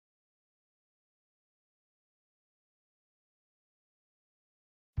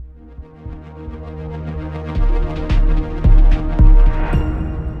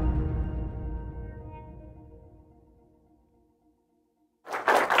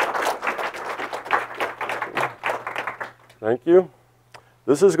Thank you.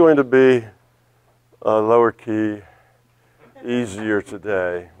 This is going to be a lower key, easier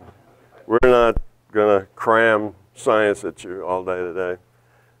today. We're not going to cram science at you all day today.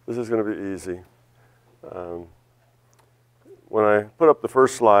 This is going to be easy. When I put up the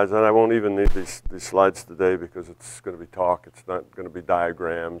first slides, and I won't even need these slides today because it's going to be talk. It's not going to be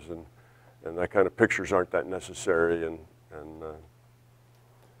diagrams, and that kind of pictures aren't that necessary, and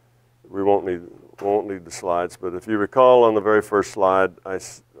we won't need the slides. But if you recall on the very first slide, I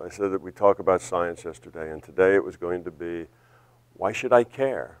said that we talk about science yesterday, and today it was going to be, why should I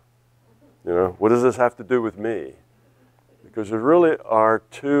care? You know, what does this have to do with me? Because there really are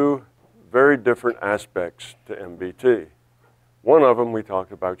two very different aspects to MBT. One of them we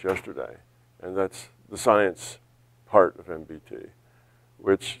talked about yesterday, and that's the science part of MBT,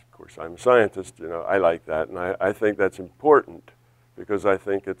 which, of course, I'm a scientist, you know, I like that, and I think that's important because I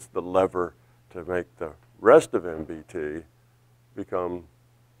think it's the lever to make the rest of MBT become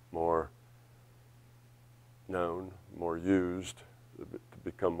more known, more used, to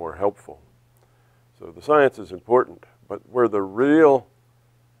become more helpful. So the science is important, but where the real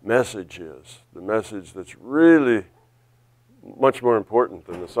message is, the message that's really much more important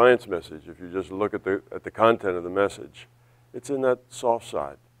than the science message, if you just look at the content of the message, it's in that soft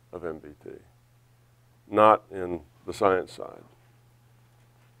side of MBT, not in the science side.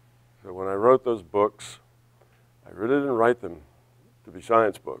 So when I wrote those books, I really didn't write them to be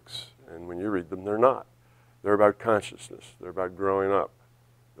science books, and when you read them, they're not. They're about consciousness. They're about growing up.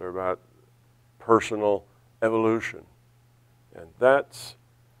 They're about personal evolution, and that's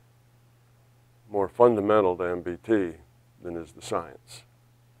more fundamental to MBT than is the science.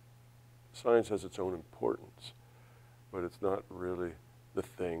 Science has its own importance, but it's not really the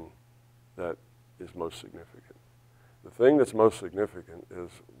thing that is most significant. The thing that's most significant is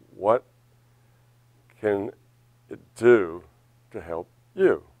what can it do to help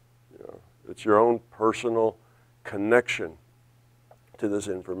you? You know, it's your own personal connection to this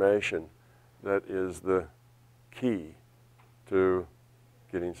information that is the key to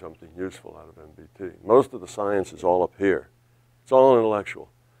getting something useful out of MBT. Most of the science is all up here. It's all intellectual.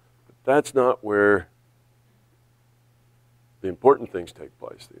 But that's not where the important things take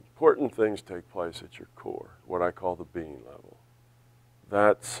place. The important things take place at your core, what I call the being level.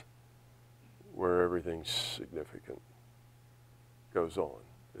 That's where everything significant goes on,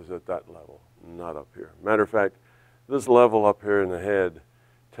 is at that level, not up here. Matter of fact, this level up here in the head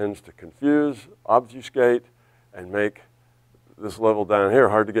tends to confuse, obfuscate, and make this level down here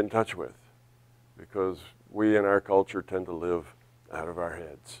hard to get in touch with, because we in our culture tend to live out of our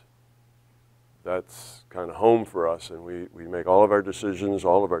heads. That's kind of home for us, and we make all of our decisions,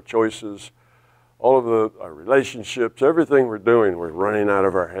 all of our choices, all of our relationships, everything we're doing, we're running out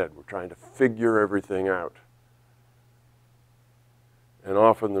of our head. We're trying to figure everything out. And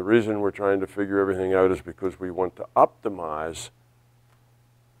often the reason we're trying to figure everything out is because we want to optimize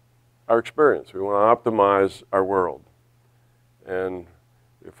our experience. We want to optimize our world. And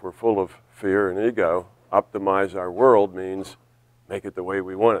if we're full of fear and ego, optimize our world means make it the way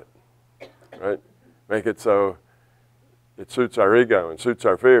we want it, right? Make it so it suits our ego and suits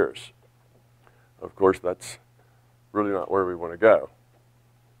our fears. Of course, that's really not where we want to go.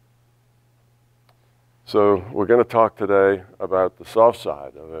 So we're going to talk today about the soft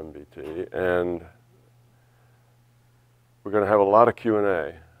side of MBT, and we're going to have a lot of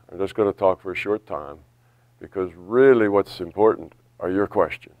Q&A. I'm just going to talk for a short time, because really what's important are your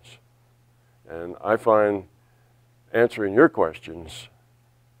questions. And I find answering your questions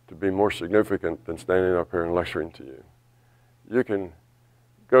to be more significant than standing up here and lecturing to you. You can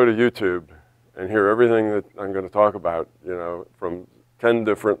go to YouTube and hear everything that I'm going to talk about, you know, from 10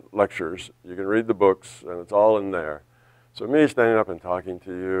 different lectures. You can read the books, and it's all in there. So me standing up and talking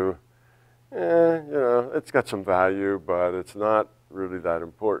to you, you know, it's got some value, but it's not really that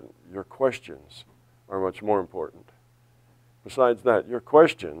important. Your questions are much more important. Besides that, your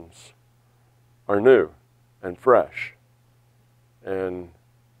questions are new and fresh. And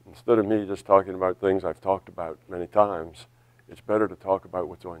instead of me just talking about things I've talked about many times, it's better to talk about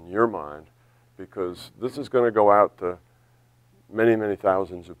what's on your mind, because this is going to go out to many, many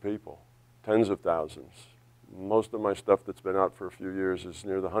thousands of people, tens of thousands. Most of my stuff that's been out for a few years is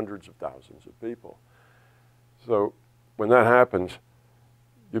near the hundreds of thousands of people. So when that happens,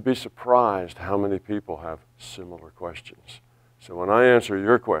 you'd be surprised how many people have similar questions. So when I answer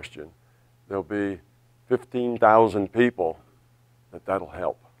your question, there'll be 15,000 people that'll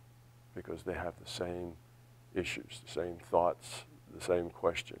help, because they have the same issues, the same thoughts, the same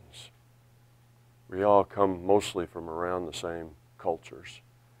questions. We all come mostly from around the same cultures.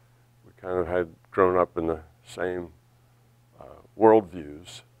 We kind of had grown up in the same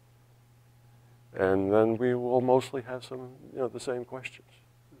worldviews, and then we will mostly have some, the same questions.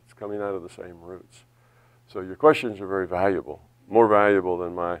 It's coming out of the same roots. So your questions are very valuable, more valuable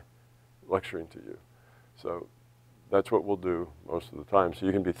than my lecturing to you. So that's what we'll do most of the time. So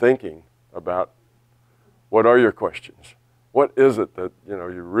you can be thinking about what are your questions? What is it that you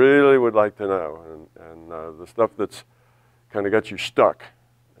really would like to know? And the stuff that's kind of got you stuck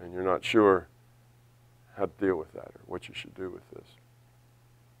and you're not sure how to deal with that or what you should do with this.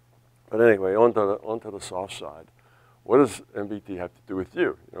 But anyway, onto the soft side. What does MBT have to do with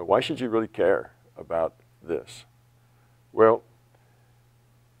you? Why should you really care about this? Well,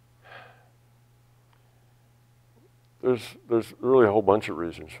 there's really a whole bunch of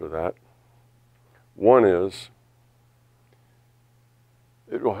reasons for that. One is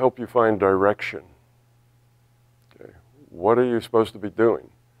it will help you find direction. Okay. What are you supposed to be doing?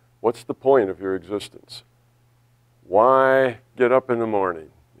 What's the point of your existence? Why get up in the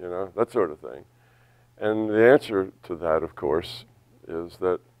morning? That sort of thing. And the answer to that, of course, is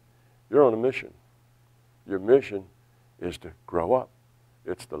that you're on a mission. Your mission is to grow up.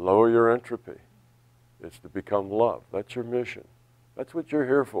 It's to lower your entropy. It's to become love. That's your mission. That's what you're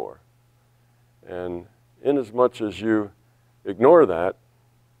here for. And inasmuch as you ignore that,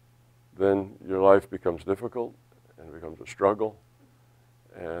 then your life becomes difficult and it becomes a struggle.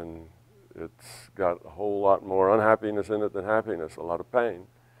 And it's got a whole lot more unhappiness in it than happiness, a lot of pain.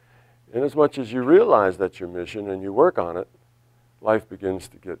 Inasmuch as you realize that's your mission and you work on it, life begins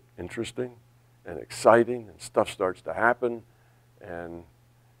to get interesting and exciting and stuff starts to happen and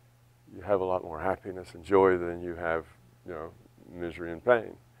you have a lot more happiness and joy than you have, misery and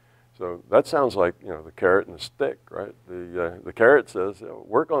pain. So that sounds like, the carrot and the stick, right? The carrot says,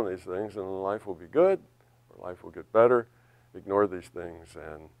 work on these things and life will be good or life will get better. Ignore these things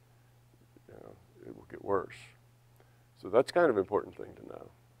and, it will get worse. So that's kind of an important thing to know.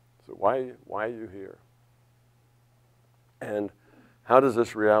 So why are you here? And how does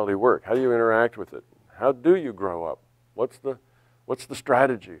this reality work? How do you interact with it? How do you grow up? What's the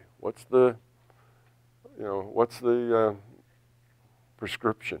strategy? What's the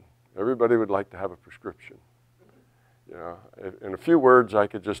prescription? Everybody would like to have a prescription. In a few words, I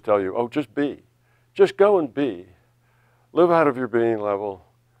could just tell you, just be. Just go and be. Live out of your being level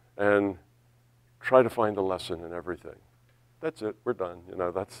and try to find a lesson in everything. That's it, we're done.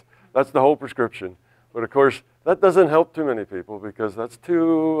 That's the whole prescription. But of course, that doesn't help too many people because that's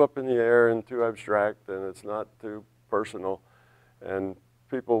too up in the air and too abstract and it's not too personal. And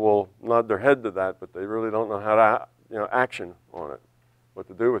people will nod their head to that, but they really don't know how to, action on it, what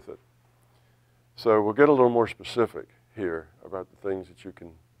to do with it. So we'll get a little more specific here about the things that you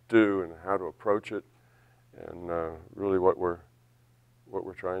can do and how to approach it and really what we're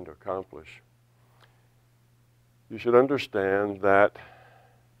trying to accomplish. You should understand that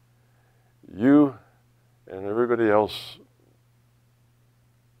you and everybody else,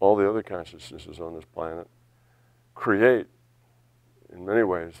 all the other consciousnesses on this planet, create, in many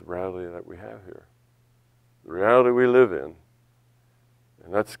ways, the reality that we have here. The reality we live in,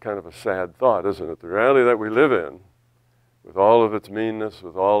 and that's kind of a sad thought, isn't it? The reality that we live in, with all of its meanness,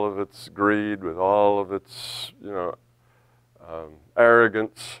 with all of its greed, with all of its,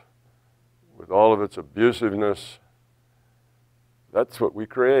 arrogance, with all of its abusiveness, that's what we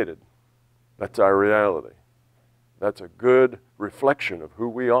created. That's our reality. That's a good reflection of who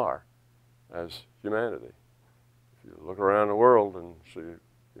we are as humanity. If you look around the world and see,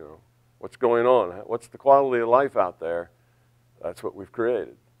 what's going on, what's the quality of life out there, that's what we've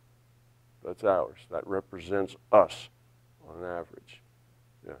created. That's ours. That represents us on average.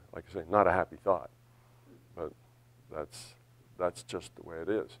 Yeah, like I say, not a happy thought, but that's just the way it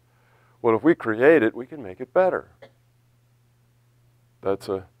is. Well, if we create it, we can make it better. That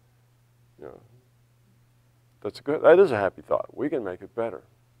is a happy thought. We can make it better.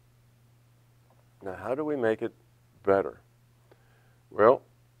 Now, how do we make it better? Well,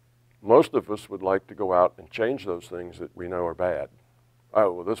 most of us would like to go out and change those things that we know are bad.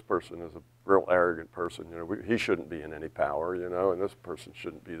 Oh, well, this person is a real arrogant person. He shouldn't be in any power, and this person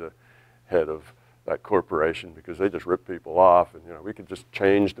shouldn't be the head of that corporation because they just rip people off. And, we could just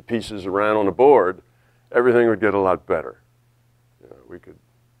change the pieces around on the board. Everything would get a lot better. We could,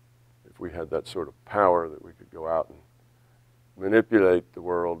 if we had that sort of power, that we could go out and manipulate the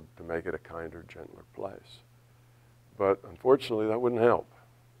world to make it a kinder, gentler place. But unfortunately, that wouldn't help.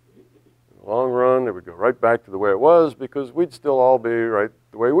 In the long run, it would go right back to the way it was because we'd still all be right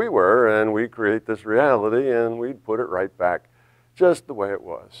the way we were, and we'd create this reality, and we'd put it right back just the way it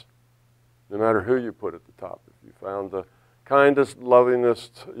was, no matter who you put at the top. If you found the kindest,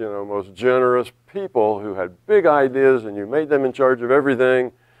 lovingest, most generous people who had big ideas, and you made them in charge of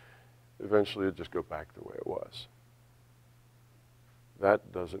everything, eventually it'd just go back the way it was.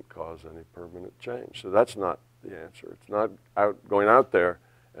 That doesn't cause any permanent change. So that's not the answer. It's not going out there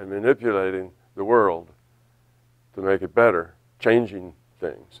and manipulating the world to make it better, changing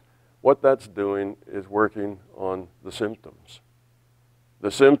things. What that's doing is working on the symptoms.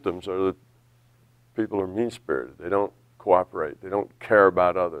 The symptoms are that people are mean-spirited. They don't cooperate. They don't care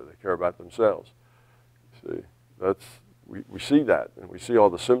about others. They care about themselves. See, we see that, and we see all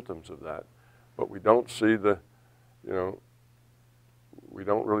the symptoms of that, but we don't see we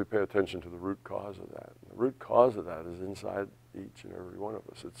don't really pay attention to the root cause of that. And the root cause of that is inside each and every one of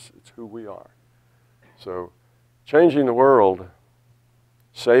us. It's who we are. So changing the world,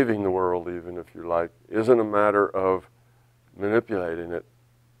 saving the world even, if you like, isn't a matter of manipulating it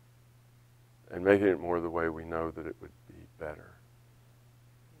and making it more the way we know that it would be better.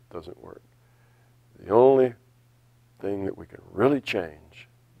 It doesn't work. The only thing that we can really change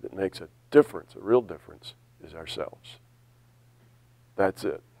that makes a difference, a real difference, is ourselves. That's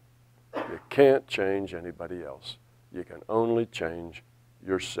it. You can't change anybody else. You can only change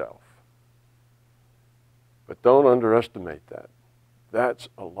yourself. But don't underestimate that. That's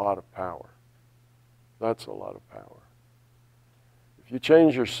a lot of power. That's a lot of power. If you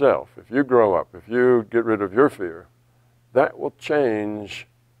change yourself, if you grow up, if you get rid of your fear, that will change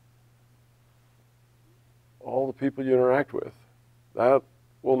all the people you interact with. That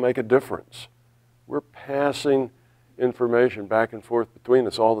will make a difference. We're passing information back and forth between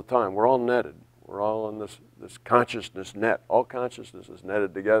us all the time. We're all netted. We're all on this consciousness net. All consciousness is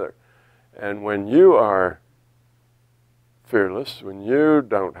netted together. And when you are fearless, when you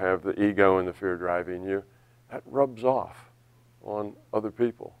don't have the ego and the fear driving you, that rubs off on other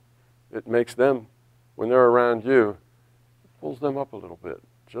people. It makes them, when they're around you, it pulls them up a little bit.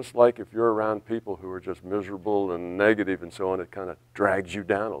 Just like if you're around people who are just miserable and negative and so on, it kind of drags you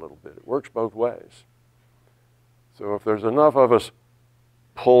down a little bit. It works both ways. So if there's enough of us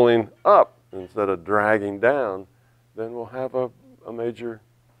pulling up instead of dragging down, then we'll have a major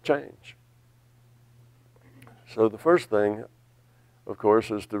change. So the first thing, of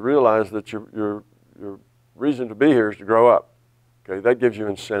course, is to realize that your reason to be here is to grow up. Okay, that gives you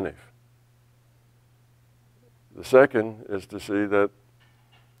incentive. The second is to see that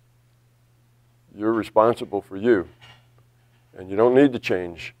you're responsible for you, and you don't need to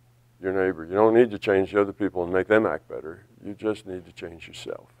change your neighbor. You don't need to change the other people and make them act better. You just need to change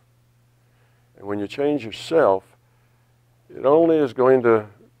yourself. And when you change yourself, it only is going to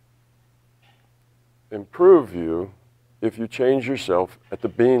improve you if you change yourself at the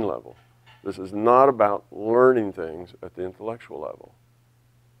being level. This is not about learning things at the intellectual level.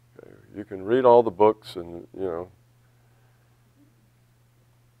 Okay? You can read all the books and,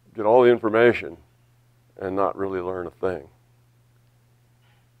 get all the information and not really learn a thing.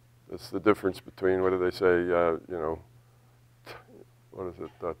 It's the difference between, what do they say, what is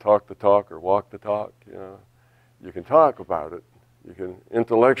it, talk the talk or walk the talk? You can talk about it, you can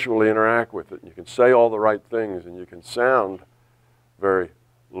intellectually interact with it, and you can say all the right things, and you can sound very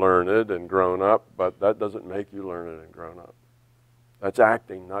learned and grown up, but that doesn't make you learned and grown up. That's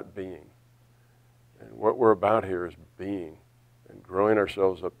acting, not being. And what we're about here is being and growing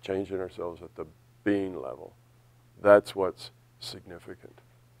ourselves up, changing ourselves at the being level. That's what's significant.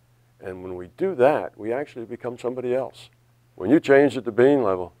 And when we do that, we actually become somebody else. When you change at the being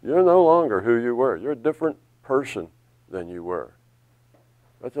level, you're no longer who you were. You're a different person than you were.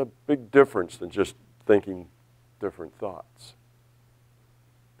 That's a big difference than just thinking different thoughts.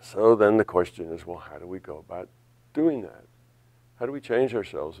 So then the question is, well, how do we go about doing that? How do we change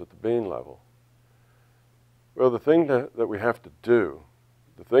ourselves at the being level? Well, the thing that we have to do,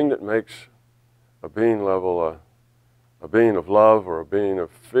 the thing that makes a being level a being of love or a being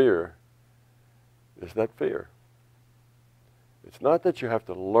of fear, is that fear. It's not that you have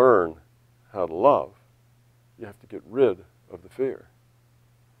to learn how to love. You have to get rid of the fear.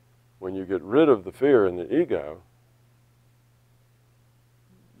 When you get rid of the fear and the ego,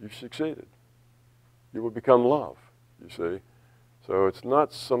 you've succeeded. You will become love, you see. So it's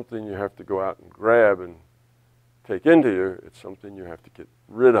not something you have to go out and grab and take into you. It's something you have to get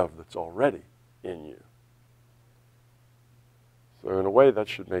rid of that's already in you. So in a way, that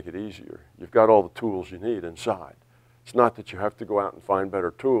should make it easier. You've got all the tools you need inside. It's not that you have to go out and find better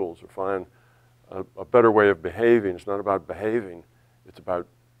tools or find a better way of behaving. It's not about behaving. It's about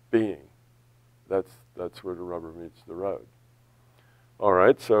being. That's where the rubber meets the road. All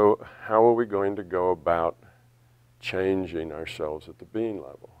right, so how are we going to go about changing ourselves at the being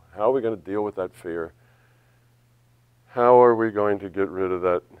level? How are we going to deal with that fear? how are we going to get rid of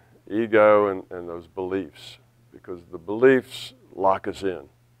that ego and those beliefs? Because the beliefs lock us in.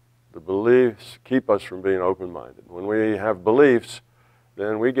 The beliefs keep us from being open-minded. When we have beliefs,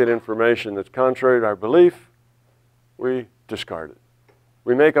 then we get information that's contrary to our belief, we discard it.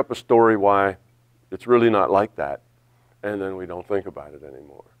 We make up a story why it's really not like that, and then we don't think about it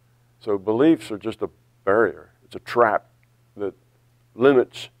anymore. So beliefs are just a barrier. It's a trap that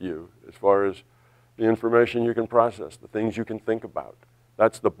limits you as far as the information you can process, the things you can think about.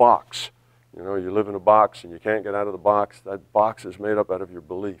 That's the box. You know, you live in a box and you can't get out of the box. That box is made up out of your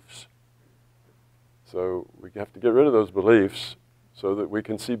beliefs. So we have to get rid of those beliefs so that we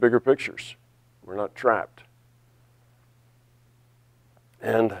can see bigger pictures. We're not trapped.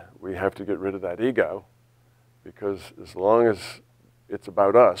 And we have to get rid of that ego, because as long as it's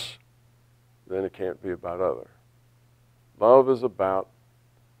about us, then it can't be about other. Love is about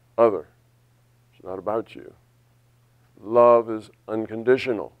other. It's not about you. Love is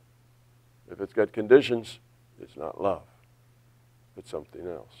unconditional. If it's got conditions, it's not love. It's something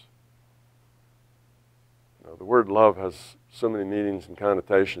else. Now, the word love has so many meanings and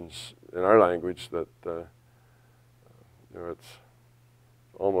connotations in our language that you know, it's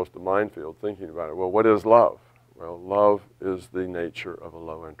almost a minefield thinking about it. Well, what is love? Well, love is the nature of a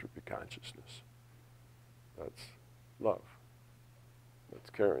low entropy consciousness. That's love.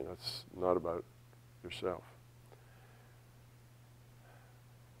 That's caring. That's not about yourself.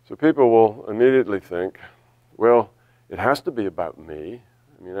 So people will immediately think, well, it has to be about me.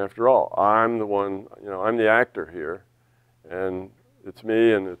 I mean, after all, I'm the one, you know, I'm the actor here, and it's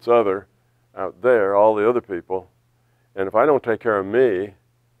me and it's other out there, all the other people. And if I don't take care of me,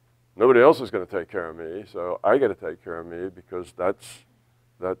 nobody else is going to take care of me, so I got to take care of me, because that's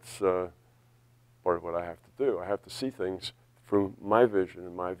part of what I have to do. I have to see things from my vision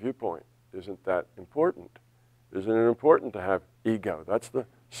and my viewpoint. Isn't that important? Isn't it important to have ego? That's the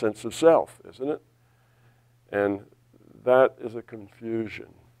sense of self, isn't it? And that is a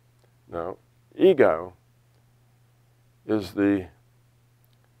confusion. Now, ego is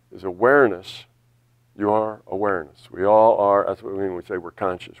awareness. You are awareness. We all are. That's what we mean when we say we're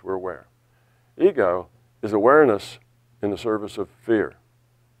conscious. We're aware. Ego is awareness in the service of fear.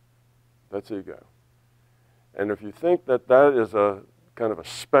 That's ego. And if you think that that is a kind of a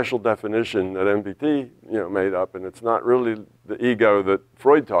special definition that MBT, you know, made up, and it's not really the ego that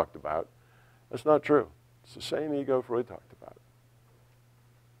Freud talked about, that's not true. It's the same ego Freud talked about.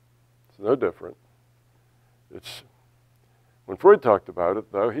 It's no different. It's, when Freud talked about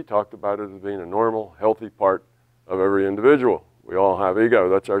it, though, he talked about it as being a normal, healthy part of every individual. We all have ego.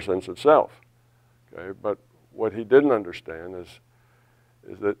 That's our sense of self. Okay? But what he didn't understand is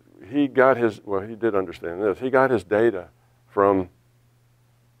that he got his, well, he did understand this. He got his data from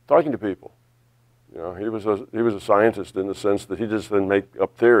talking to people. You know, he was a scientist in the sense that he just didn't make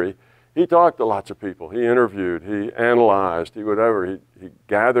up theory. He talked to lots of people. He interviewed, he analyzed, he whatever. He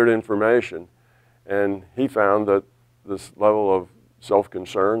gathered information, and he found that this level of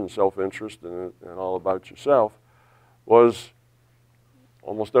self-concern and self-interest and all about yourself was,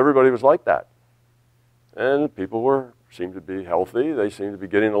 almost everybody was like that. And people seemed to be healthy. They seemed to be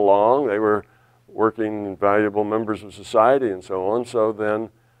getting along. They were working valuable members of society and so on. So then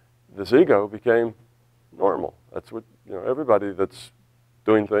this ego became normal. That's what, you know, everybody that's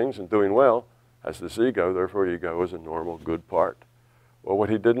doing things and doing well has this ego. Therefore, ego is a normal, good part. Well, what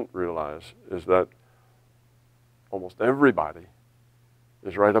he didn't realize is that almost everybody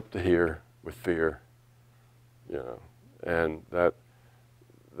is right up to here with fear, you know, and that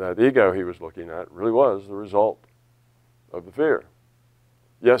ego he was looking at really was the result of the fear.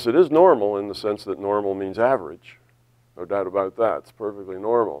 Yes, it is normal in the sense that normal means average. No doubt about that. It's perfectly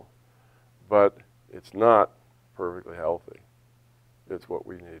normal. But it's not perfectly healthy. It's what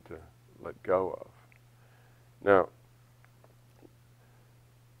we need to let go of. Now,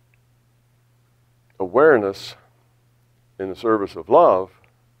 awareness in the service of love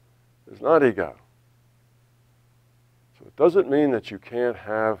is not ego. So it doesn't mean that you can't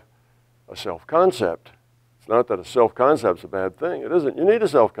have a self-concept. It's not that a self-concept's a bad thing. It isn't. You need a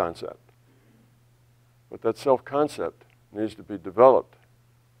self-concept. But that self-concept needs to be developed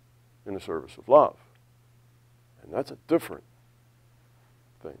in the service of love. And that's a different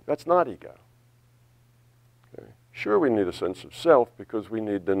thing. That's not ego. Okay? Sure, we need a sense of self because we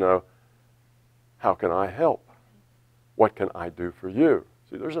need to know, how can I help? What can I do for you?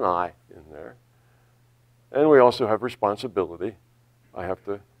 See, there's an I in there. And we also have responsibility. I have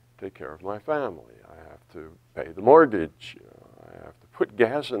to take care of my family. I have to pay the mortgage. You know, I have to put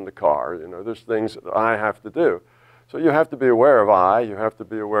gas in the car. You know, there's things that I have to do. So you have to be aware of I. You have to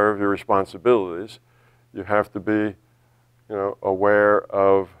be aware of your responsibilities. You have to be aware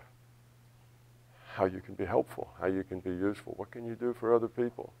of how you can be helpful, how you can be useful, what can you do for other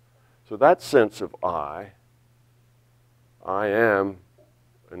people. So that sense of I am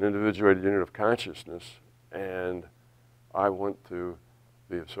an individuated unit of consciousness, and I want to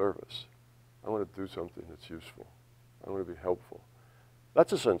be of service. I want to do something that's useful. I want to be helpful.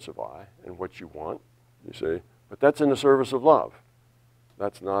 That's a sense of I and what you want, you see. But that's in the service of love.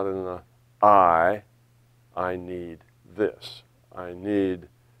 That's not in the I need this. I need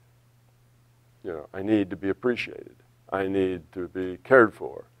to be appreciated. I need to be cared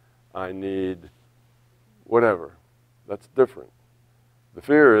for. I need whatever. That's different. The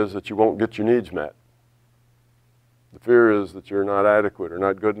fear is that you won't get your needs met. The fear is that you're not adequate or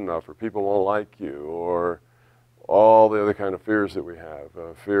not good enough, or people won't like you, or all the other kind of fears that we have.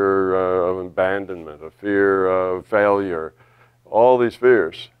 A fear of abandonment, a fear of failure, all these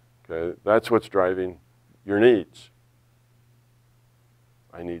fears. Okay? That's what's driving your needs.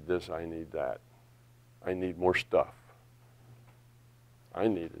 I need this, I need that. I need more stuff. I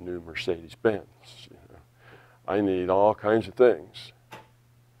need a new Mercedes-Benz. I need all kinds of things.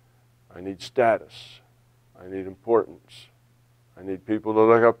 I need status. I need importance. I need people to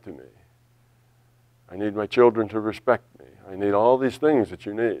look up to me. I need my children to respect me. I need all these things that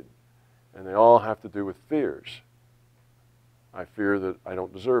you need. And they all have to do with fears. I fear that I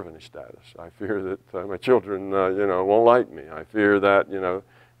don't deserve any status. I fear that my children, won't like me. I fear that, you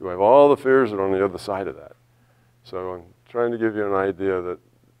have all the fears that are on the other side of that. So I'm trying to give you an idea that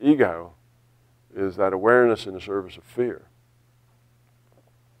ego is that awareness in the service of fear.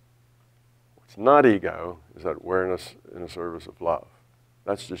 What's not ego is that awareness in the service of love.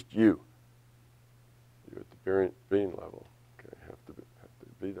 That's just you. You at the being level. Okay, have to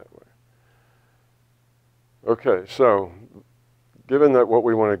be that way. Okay, so given that what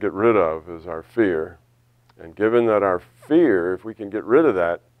we want to get rid of is our fear, and given that our fear, if we can get rid of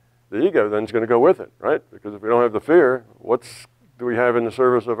that, the ego then is going to go with it, right? Because if we don't have the fear, what do we have in the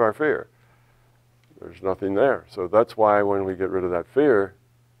service of our fear? There's nothing there. So that's why when we get rid of that fear,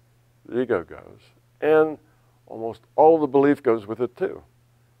 the ego goes. And almost all the belief goes with it too.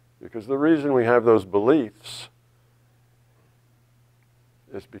 Because the reason we have those beliefs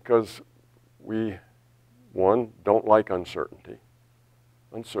is because we, one, don't like uncertainty.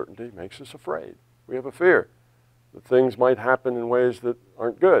 Uncertainty makes us afraid. We have a fear that things might happen in ways that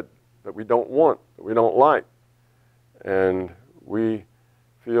aren't good, that we don't want, that we don't like. And we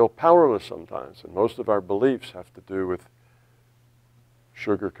feel powerless sometimes. And most of our beliefs have to do with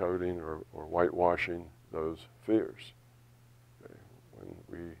sugarcoating or whitewashing those fears. Okay? When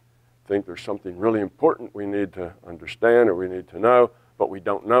we think there's something really important we need to understand or we need to know, but we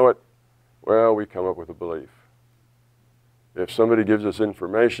don't know it, well, we come up with a belief. If somebody gives us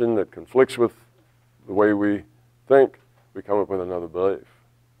information that conflicts with the way we think, we come up with another belief.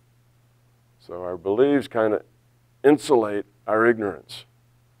 So our beliefs kind of insulate our ignorance.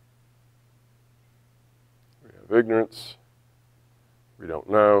 We have ignorance, we don't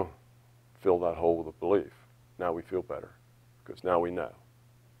know, fill that hole with a belief. Now we feel better, because now we know.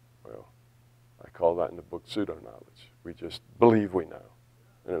 Well, I call that in the book pseudo-knowledge. We just believe we know,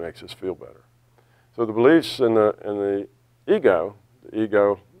 and it makes us feel better. So the beliefs in the ego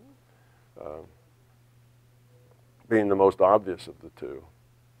being the most obvious of the two,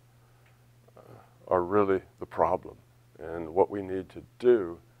 are really the problem. And what we need to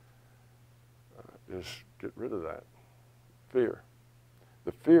do is get rid of that fear.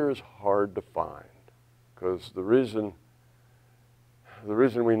 The fear is hard to find, because the reason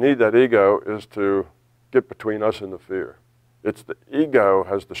we need that ego is to get between us and the fear. It's the ego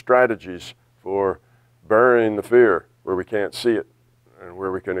has the strategies for burying the fear where we can't see it and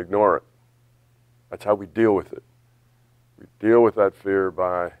where we can ignore it. That's how we deal with it. We deal with that fear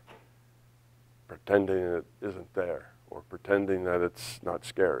by pretending it isn't there, or pretending that it's not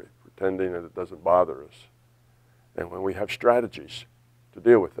scary, pretending that it doesn't bother us. And when we have strategies to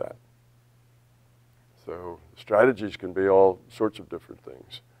deal with that. So strategies can be all sorts of different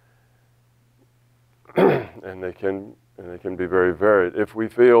things. and they can be very varied. If we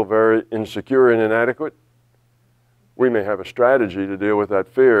feel very insecure and inadequate, we may have a strategy to deal with that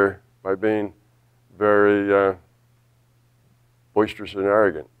fear by being very boisterous and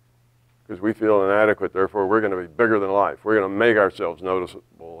arrogant. Because we feel inadequate, therefore we're going to be bigger than life. We're going to make ourselves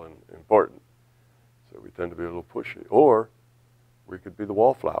noticeable and important. So we tend to be a little pushy. Or we could be the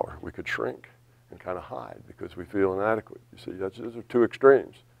wallflower. We could shrink and kind of hide because we feel inadequate. You see, those are two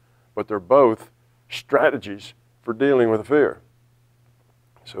extremes. But they're both strategies for dealing with a fear.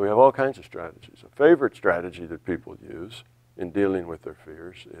 So we have all kinds of strategies. A favorite strategy that people use in dealing with their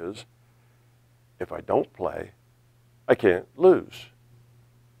fears is, if I don't play, I can't lose.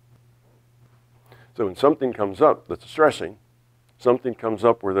 So when something comes up that's stressing, something comes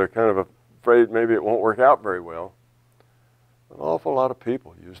up where they're kind of afraid maybe it won't work out very well, an awful lot of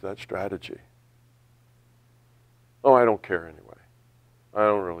people use that strategy. Oh, I don't care anyway. I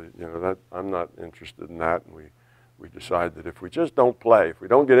don't really, I'm not interested in that. And we decide that if we just don't play, if we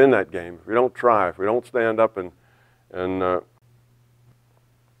don't get in that game, if we don't try, if we don't stand up and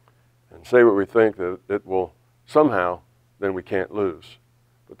say what we think, that it will somehow, then we can't lose.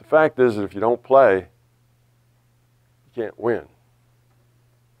 But the fact is that if you don't play, you can't win.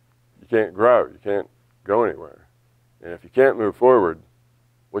 You can't grow. You can't go anywhere. And if you can't move forward,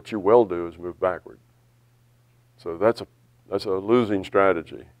 what you will do is move backward. So that's a losing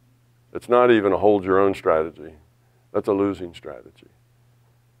strategy. It's not even a hold your own strategy. That's a losing strategy.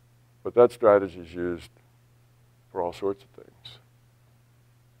 But that strategy is used for all sorts of things.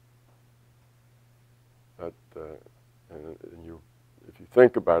 If you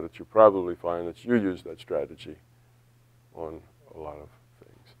think about it, you probably find that you use that strategy on a lot of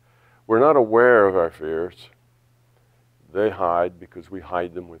things. We're not aware of our fears. They hide because we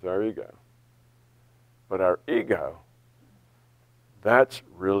hide them with our ego. But our ego, that's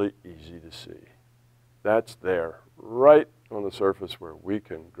really easy to see. That's there, right on the surface where we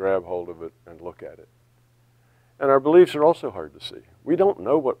can grab hold of it and look at it. And our beliefs are also hard to see. We don't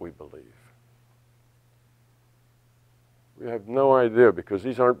know what we believe. We have no idea, because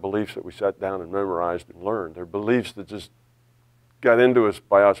these aren't beliefs that we sat down and memorized and learned. They're beliefs that just got into us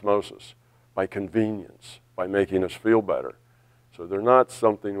by osmosis, by convenience, by making us feel better. So they're not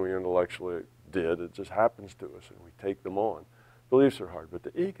something we intellectually did. It just happens to us, and we take them on. Beliefs are hard, but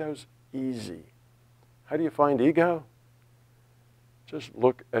the ego's easy. How do you find ego? Just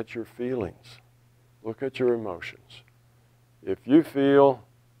look at your feelings. Look at your emotions. If you feel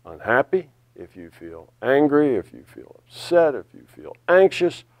unhappy, if you feel angry, if you feel upset, if you feel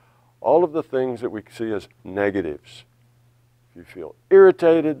anxious, all of the things that we see as negatives. If you feel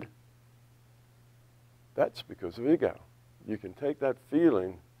irritated, that's because of ego. You can take that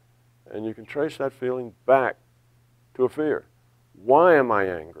feeling and you can trace that feeling back to a fear. Why am I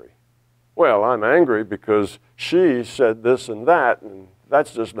angry? Well, I'm angry because she said this and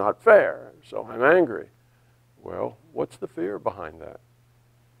that's just not fair, so I'm angry. Well, what's the fear behind that?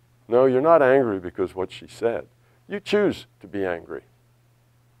 No, you're not angry because of what she said. You choose to be angry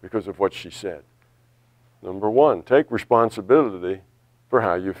because of what she said. Number one, take responsibility for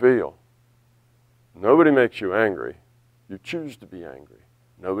how you feel. Nobody makes you angry. You choose to be angry.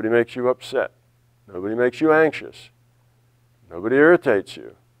 Nobody makes you upset. Nobody makes you anxious. Nobody irritates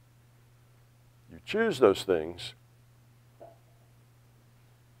you. You choose those things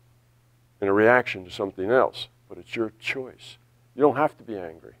in a reaction to something else, but it's your choice. You don't have to be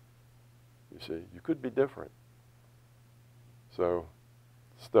angry. You see, you could be different. So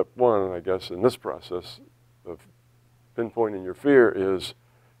step one, I guess, in this process of pinpointing your fear is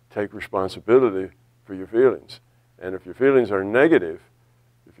take responsibility for your feelings. And if your feelings are negative,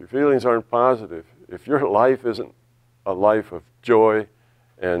 if your feelings aren't positive, if your life isn't a life of joy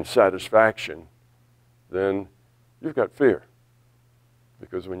and satisfaction, then you've got fear.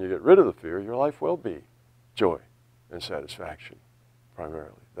 Because when you get rid of the fear, your life will be joy and satisfaction,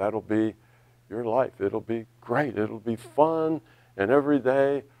 primarily. That'll be your life. It'll be great. It'll be fun, and every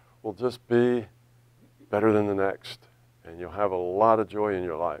day will just be better than the next. And you'll have a lot of joy in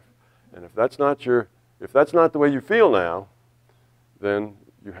your life. And if that's not the way you feel now, then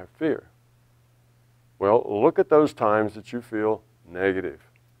you have fear. Well, look at those times that you feel negative.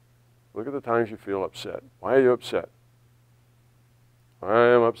 Look at the times you feel upset. Why are you upset? I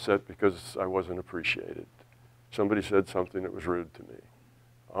am upset because I wasn't appreciated. Somebody said something that was rude to me.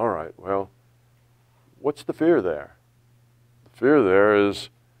 All right, well, what's the fear there? The fear there is,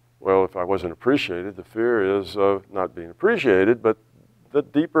 well, if I wasn't appreciated, the fear is of not being appreciated, but the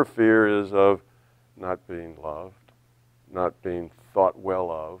deeper fear is of not being loved, not being thought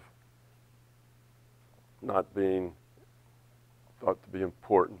well of, not being thought to be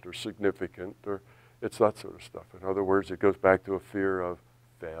important or significant, or it's that sort of stuff. In other words, it goes back to a fear of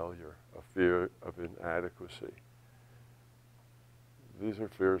failure, a fear of inadequacy. These are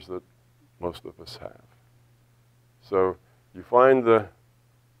fears that most of us have. So you find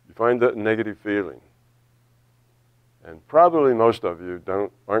that negative feeling. And probably most of you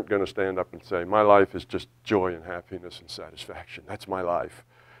aren't going to stand up and say, my life is just joy and happiness and satisfaction. That's my life.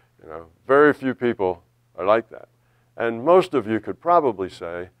 You know, very few people are like that. And most of you could probably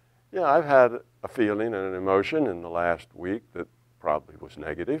say, yeah, I've had a feeling and an emotion in the last week that probably was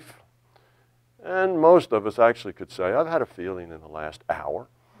negative. And most of us actually could say, I've had a feeling in the last hour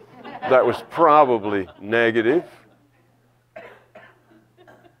that was probably negative.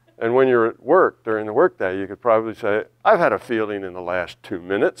 And when you're at work, during the workday, you could probably say, I've had a feeling in the last 2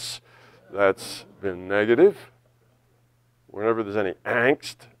 minutes that's been negative. Whenever there's any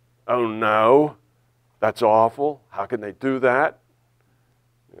angst, oh no, that's awful. How can they do that?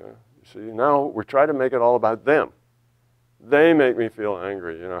 You see, now we're trying to make it all about them. They make me feel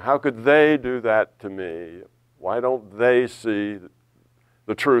angry. How could they do that to me? Why don't they see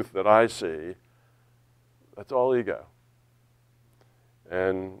the truth that I see? That's all ego.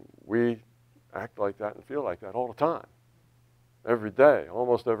 And we act like that and feel like that all the time, every day,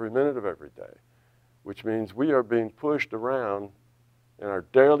 almost every minute of every day, which means we are being pushed around in our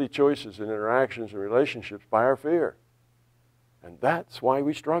daily choices and interactions and relationships by our fear. And that's why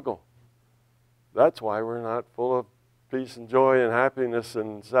we struggle. That's why we're not full of peace and joy and happiness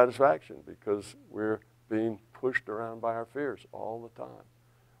and satisfaction, because we're being pushed around by our fears all the time.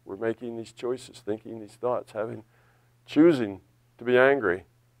 We're making these choices, thinking these thoughts, choosing to be angry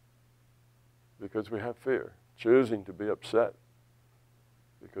because we have fear, choosing to be upset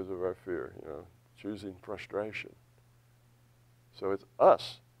because of our fear, choosing frustration. So it's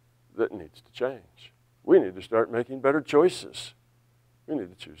us that needs to change. We need to start making better choices. We need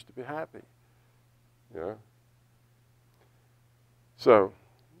to choose to be happy. So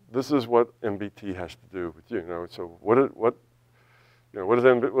this is what MBT has to do with you. So what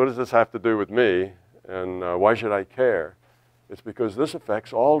does this have to do with me, and why should I care? It's because this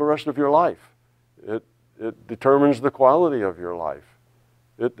affects all the rest of your life. It determines the quality of your life.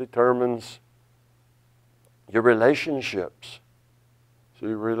 It determines your relationships. See,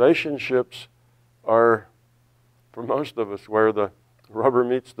 relationships are, for most of us, where the rubber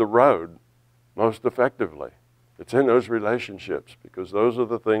meets the road most effectively. It's in those relationships, because those are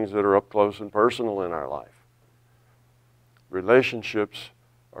the things that are up close and personal in our life. Relationships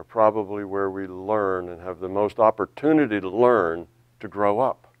are probably where we learn and have the most opportunity to learn to grow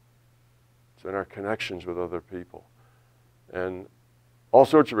up. It's in our connections with other people. And all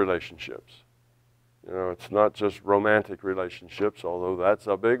sorts of relationships. It's not just romantic relationships, although that's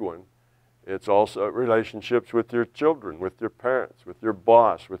a big one. It's also relationships with your children, with your parents, with your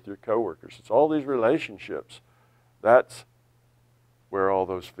boss, with your coworkers. It's all these relationships. That's where all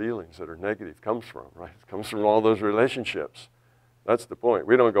those feelings that are negative comes from, right? It comes from all those relationships. That's the point.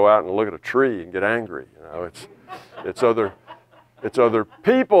 We don't go out and look at a tree and get angry. It's other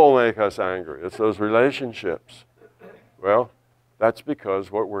people make us angry. It's those relationships. Well, that's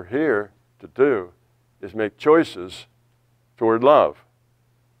because what we're here to do is make choices toward love.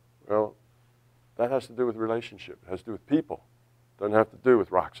 Well, that has to do with relationship. It has to do with people. It doesn't have to do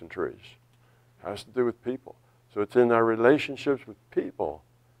with rocks and trees. It has to do with people. So it's in our relationships with people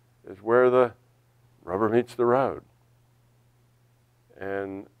is where the rubber meets the road.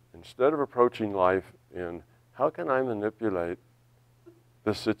 And instead of approaching life in, how can I manipulate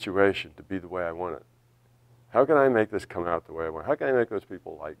this situation to be the way I want it? How can I make this come out the way I want it? How can I make those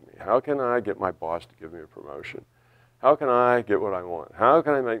people like me? How can I get my boss to give me a promotion? How can I get what I want? How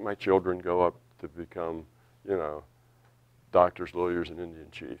can I make my children go up to become, doctors, lawyers, and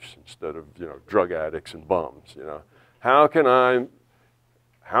Indian chiefs instead of, drug addicts and bums, How can I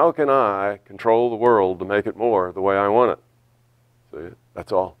control the world to make it more the way I want it? See,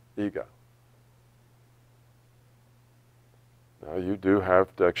 that's all ego. Now, you do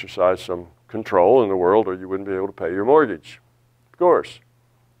have to exercise some control in the world, or you wouldn't be able to pay your mortgage. Of course,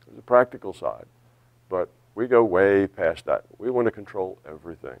 there's a practical side. But we go way past that. We want to control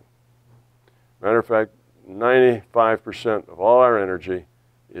everything. Matter of fact, 95% of all our energy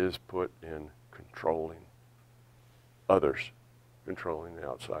is put in controlling others, controlling the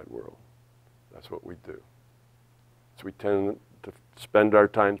outside world. That's what we do. So we tend to spend our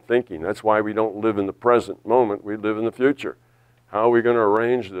time thinking. That's why we don't live in the present moment. We live in the future. How are we going to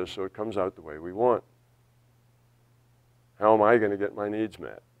arrange this so it comes out the way we want? How am I going to get my needs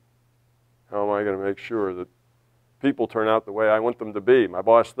met? How am I going to make sure that people turn out the way I want them to be? My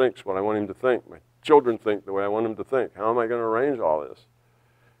boss thinks what I want him to think. My children think the way I want them to think. How am I going to arrange all this?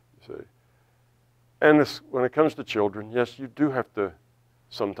 You see? And this, when it comes to children, yes, you do have to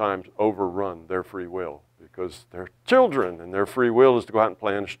sometimes overrun their free will, because they're children and their free will is to go out and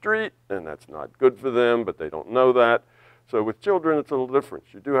play on the street, and that's not good for them, but they don't know that. So with children, it's a little different.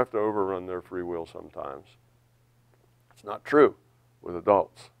 You do have to overrun their free will sometimes. It's not true with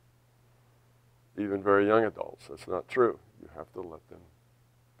adults, even very young adults. That's not true. You have to let them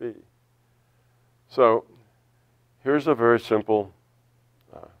be. So here's a very simple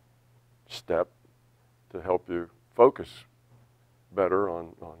step to help you focus better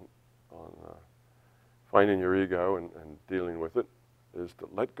on finding your ego and dealing with it, is to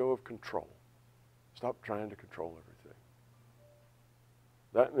let go of control. Stop trying to control everything.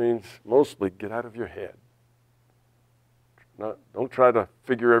 That means mostly get out of your head. Don't try to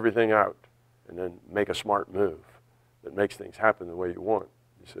figure everything out and then make a smart move that makes things happen the way you want.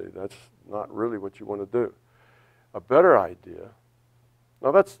 You see, that's not really what you want to do. A better idea,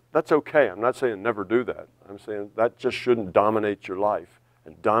 now that's okay. I'm not saying never do that. I'm saying that just shouldn't dominate your life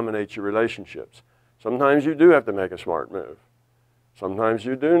and dominate your relationships. Sometimes you do have to make a smart move. Sometimes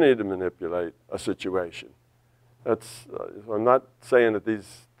you do need to manipulate a situation. I'm not saying that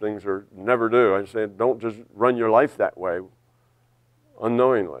these things are never do. I'm saying don't just run your life that way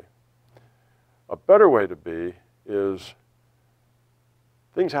unknowingly. A better way to be is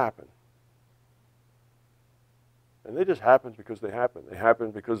things happen. And they just happen because they happen. They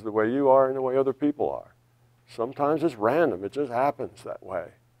happen because of the way you are and the way other people are. Sometimes it's random. It just happens that way.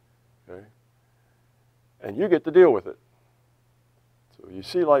 Okay? And you get to deal with it. So you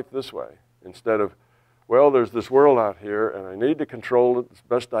see life this way instead of, well, there's this world out here and I need to control it as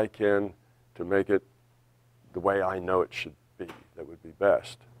best I can to make it the way I know it should be, that would be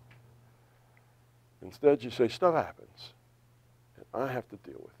best. Instead, you say, stuff happens, and I have to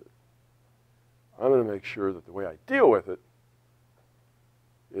deal with it. I'm going to make sure that the way I deal with it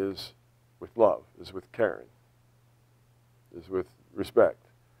is with love, is with caring, is with respect.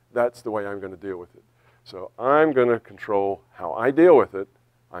 That's the way I'm going to deal with it. So I'm going to control how I deal with it.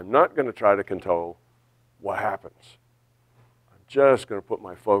 I'm not going to try to control what happens. I'm just going to put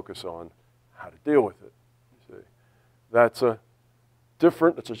my focus on how to deal with it. You see, that's a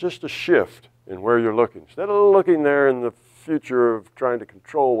different, it's just a shift in where you're looking. Instead of looking there in the future of trying to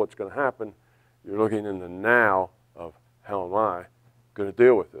control what's going to happen, you're looking in the now of how am I going to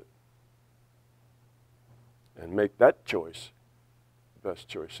deal with it? And make that choice the best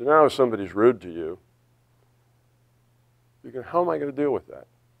choice. So now if somebody's rude to you, you go, how am I going to deal with that?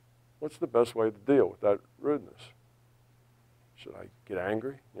 What's the best way to deal with that rudeness? Should I get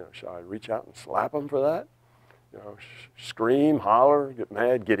angry? You know, should I reach out and slap them for that? You know, scream, holler, get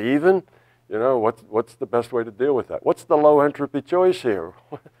mad, get even? You know, what's the best way to deal with that? What's the low entropy choice here?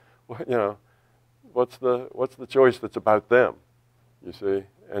 You know, what's the choice that's about them? You see,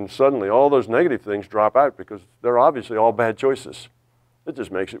 and suddenly all those negative things drop out because they're obviously all bad choices. It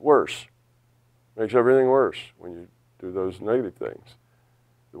just makes it worse. Makes everything worse when you do those negative things.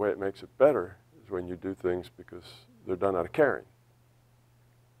 The way it makes it better is when you do things because they're done out of caring.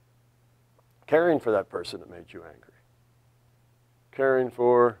 Caring for that person that made you angry. Caring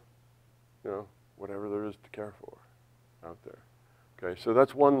for, you know, whatever there is to care for out there. Okay, so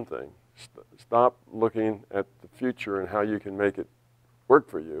that's one thing. Stop looking at the future and how you can make it work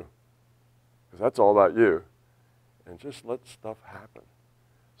for you, because that's all about you, and just let stuff happen.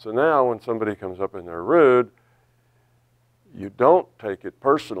 So now when somebody comes up and they're rude, you don't take it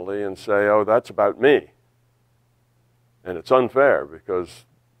personally and say, oh, that's about me. And it's unfair because,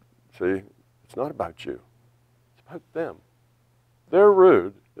 see, it's not about you. It's about them. Their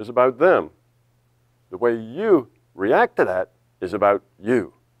rude is about them. The way you react to that is about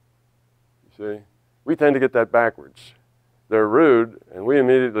you. You see? We tend to get that backwards. They're rude, and we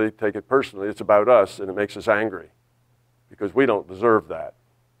immediately take it personally. It's about us, and it makes us angry because we don't deserve that.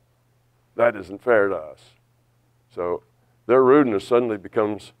 That isn't fair to us. So their rudeness suddenly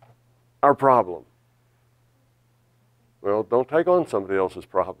becomes our problem. Well, don't take on somebody else's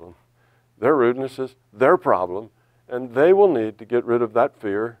problem. Their rudeness is their problem, and they will need to get rid of that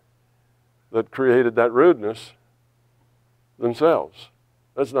fear that created that rudeness themselves.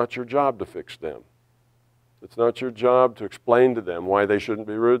 That's not your job to fix them. It's not your job to explain to them why they shouldn't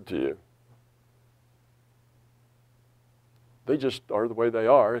be rude to you. They just are the way they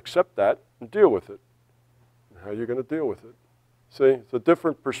are. Accept that and deal with it. How are you going to deal with it? See, it's a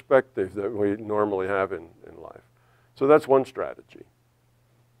different perspective that we normally have in life. So that's one strategy.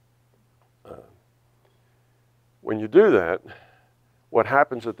 When you do that, what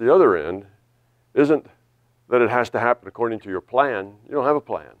happens at the other end isn't that it has to happen according to your plan. You don't have a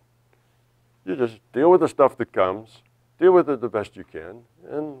plan. You just deal with the stuff that comes, deal with it the best you can,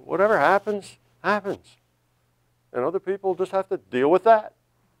 and whatever happens, happens. And other people just have to deal with that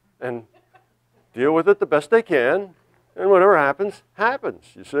and deal with it the best they can, and whatever happens, happens,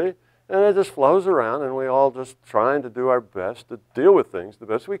 you see? And it just flows around, and we all just trying to do our best to deal with things the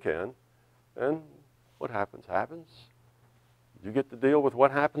best we can, and what happens, happens. You get to deal with what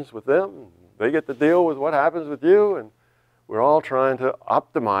happens with them, and they get to deal with what happens with you, and we're all trying to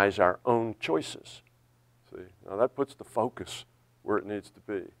optimize our own choices. See, now that puts the focus where it needs to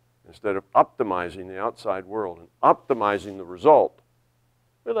be. Instead of optimizing the outside world and optimizing the result,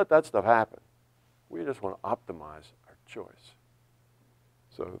 we let that stuff happen. We just want to optimize our choice.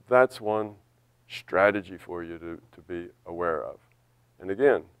 So that's one strategy for you to be aware of. And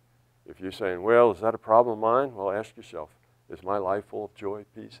again, if you're saying, well, is that a problem of mine? Well, ask yourself, is my life full of joy,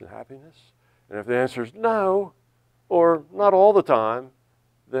 peace, and happiness? And if the answer is no, or not all the time,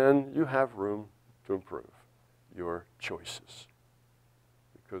 then you have room to improve your choices.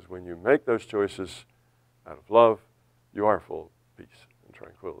 Because when you make those choices out of love, you are full of peace and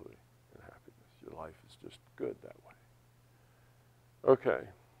tranquility and happiness. Your life is just good that way. Okay.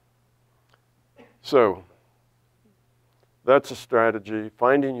 So that's a strategy.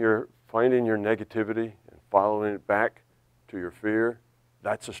 Finding your negativity and following it back to your fear,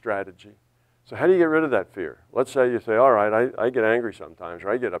 that's a strategy. So how do you get rid of that fear? Let's say you say, all right, I get angry sometimes, or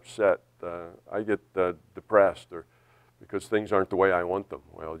I get upset, I get depressed, or because things aren't the way I want them.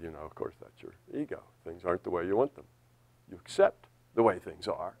 Well, you know, of course, that's your ego. Things aren't the way you want them. You accept the way things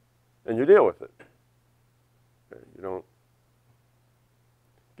are, and you deal with it. Okay? You don't,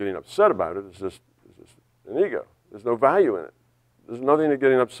 getting upset about it is just an ego. There's no value in it. There's nothing that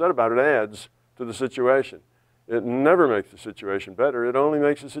getting upset about it adds to the situation. It never makes the situation better. It only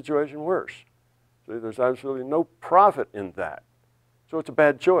makes the situation worse. See, there's absolutely no profit in that. So it's a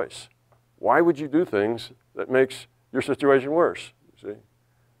bad choice. Why would you do things that makes your situation worse? You see,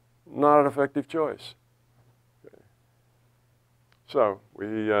 not an effective choice. Okay. So we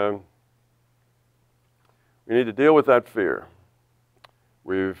need to deal with that fear.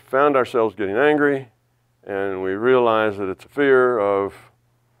 We've found ourselves getting angry, and we realize that it's a fear of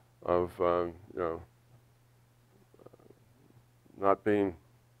not being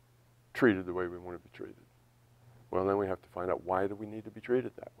treated the way we want to be treated. Well, then we have to find out, why do we need to be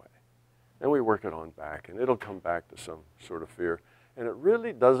treated that way? And we work it on back, and it'll come back to some sort of fear. And it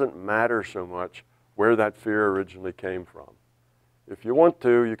really doesn't matter so much where that fear originally came from. If you want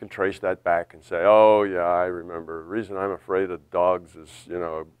to, you can trace that back and say, oh, yeah, I remember. The reason I'm afraid of dogs is, you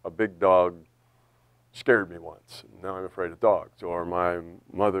know, a big dog scared me once, and now I'm afraid of dogs. Or my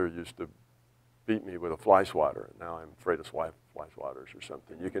mother used to beat me with a fly swatter, and now I'm afraid of fly swatters or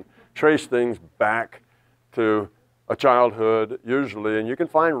something. You can trace things back to a childhood, usually, and you can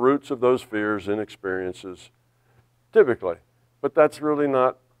find roots of those fears in experiences, typically. But that's really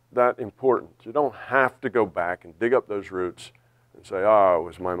not that important. You don't have to go back and dig up those roots and say, oh, it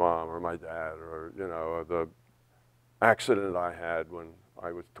was my mom or my dad, or, you know, the accident I had when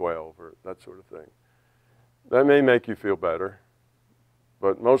I was 12, or that sort of thing. That may make you feel better,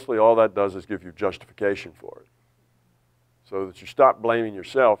 but mostly all that does is give you justification for it. So that you stop blaming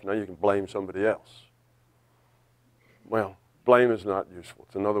yourself, now you can blame somebody else. Well, blame is not useful.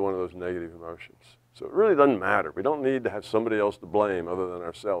 It's another one of those negative emotions. So it really doesn't matter. We don't need to have somebody else to blame other than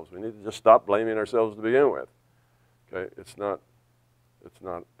ourselves. We need to just stop blaming ourselves to begin with. Okay? It's not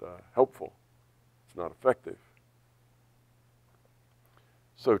helpful. It's not effective.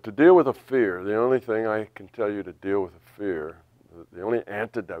 So to deal with a fear, the only thing I can tell you to deal with a fear, the only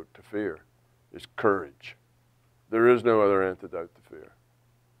antidote to fear is courage. There is no other antidote to fear.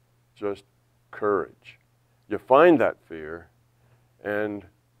 Just courage. You find that fear, and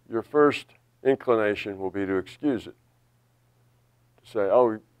your first inclination will be to excuse it. To say,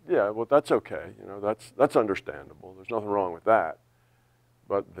 oh, yeah, well, that's okay. You know, that's understandable. There's nothing wrong with that.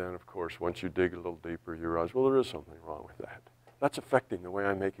 But then, of course, once you dig a little deeper, you realize, well, there is something wrong with that. That's affecting the way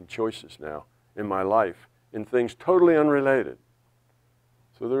I'm making choices now in my life in things totally unrelated.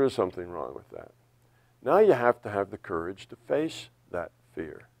 So there is something wrong with that. Now you have to have the courage to face that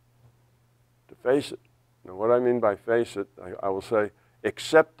fear, to face it. Now, what I mean by face it, I will say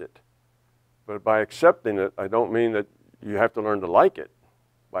accept it. But by accepting it, I don't mean that you have to learn to like it.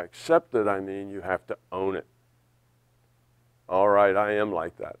 By accept it, I mean you have to own it. All right, I am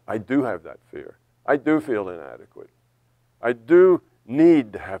like that. I do have that fear. I do feel inadequate. I do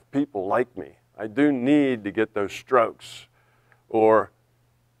need to have people like me. I do need to get those strokes. Or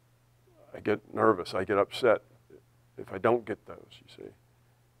I get nervous, I get upset if I don't get those, you see.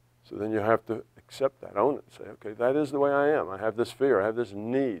 So then you have to accept that, own it, say, okay, that is the way I am. I have this fear, I have this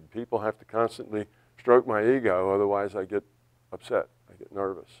need. People have to constantly stroke my ego, otherwise I get upset, I get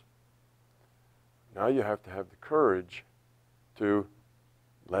nervous. Now you have to have the courage to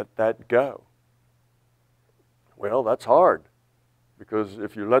let that go. Well, that's hard, because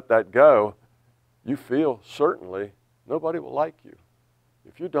if you let that go, you feel certainly nobody will like you.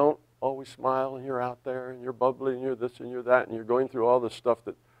 If you don't always smile and you're out there and you're bubbly and you're this and you're that and you're going through all this stuff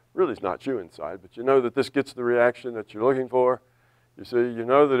that really is not you inside, but you know that this gets the reaction that you're looking for. You see, you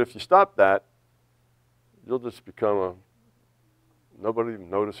know that if you stop that, you'll just become nobody even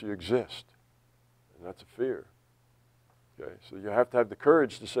notice you exist. And that's a fear. Okay, so you have to have the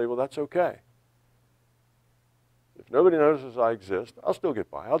courage to say, well, that's okay. If nobody notices I exist, I'll still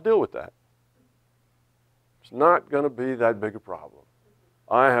get by. I'll deal with that. It's not going to be that big a problem.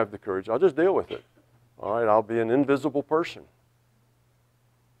 I have the courage. I'll just deal with it. All right, I'll be an invisible person.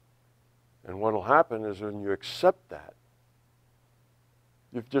 And what will happen is when you accept that,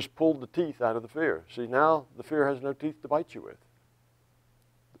 you've just pulled the teeth out of the fear. See, now the fear has no teeth to bite you with.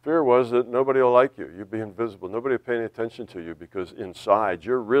 The fear was that nobody will like you. You'll be invisible. Nobody will pay any attention to you because inside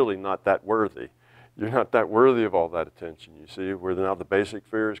you're really not that worthy. You're not that worthy of all that attention. You see where now the basic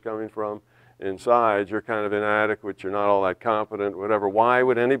fear is coming from? Inside, you're kind of inadequate. You're not all that competent, whatever. Why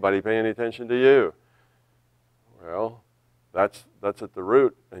would anybody pay any attention to you? Well, that's at the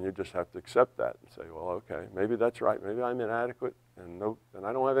root, and you just have to accept that and say, well, okay, maybe that's right. Maybe I'm inadequate, and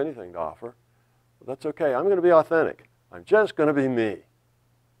I don't have anything to offer. But that's okay. I'm going to be authentic. I'm just going to be me.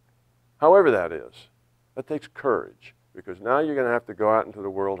 However that is, that takes courage, because now you're going to have to go out into the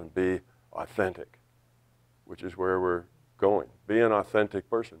world and be authentic, which is where we're going. Be an authentic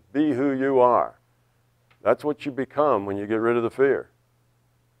person. Be who you are. That's what you become when you get rid of the fear.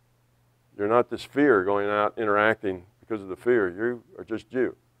 You're not this fear going out interacting because of the fear. You are just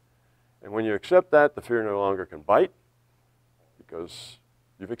you. And when you accept that, the fear no longer can bite because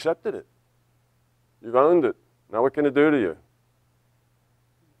you've accepted it. You've owned it. Now what can it do to you?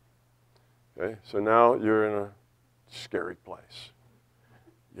 Okay, so now you're in a scary place.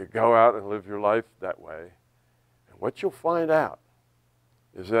 You go out and live your life that way. What you'll find out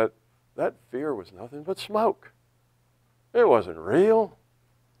is that that fear was nothing but smoke. It wasn't real.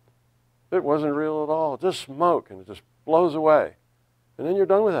 It wasn't real at all. Just smoke, and it just blows away. And then you're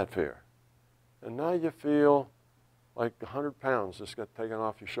done with that fear. And now you feel like 100 pounds just got taken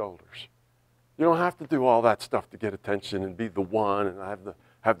off your shoulders. You don't have to do all that stuff to get attention and be the one and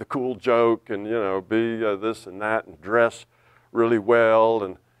have the cool joke and, you know, be this and that and dress really well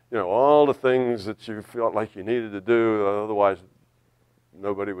and, you know, all the things that you felt like you needed to do, otherwise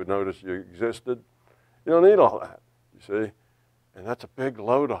nobody would notice you existed. You don't need all that, you see? And that's a big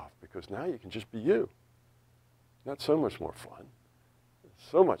load off because now you can just be you. That's so much more fun. It's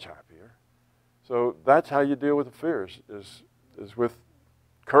so much happier. So that's how you deal with the fears, is with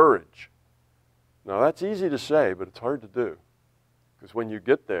courage. Now that's easy to say, but it's hard to do. Because when you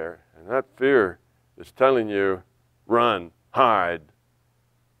get there and that fear is telling you, run, hide,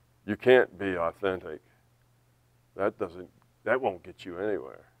 you can't be authentic. That won't get you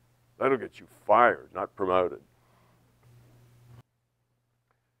anywhere. That'll get you fired, not promoted.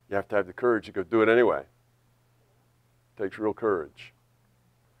 You have to have the courage to go do it anyway. It takes real courage.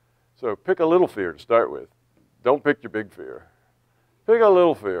 So pick a little fear to start with. Don't pick your big fear. Pick a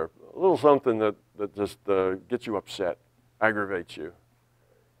little fear, a little something that just gets you upset, aggravates you,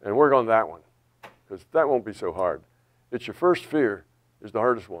 and work on that one, because that won't be so hard. It's your first fear is the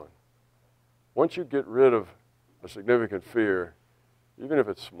hardest one. Once you get rid of a significant fear, even if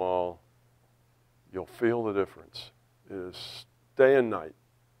it's small, you'll feel the difference. It is day and night,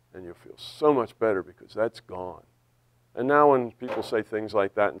 and you'll feel so much better because that's gone. And now when people say things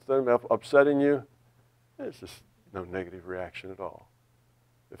like that, instead of upsetting you, it's just no negative reaction at all.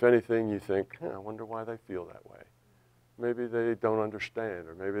 If anything, you think, I wonder why they feel that way. Maybe they don't understand,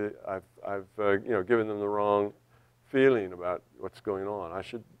 or maybe I've given them the wrong feeling about what's going on. I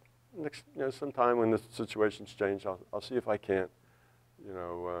should, sometime when the situation's changed, I'll see if I can't,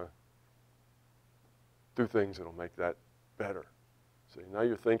 do things that'll make that better. See, now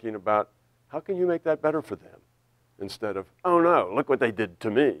you're thinking about how can you make that better for them, instead of, oh no, look what they did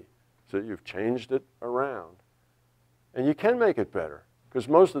to me. So you've changed it around. And you can make it better, because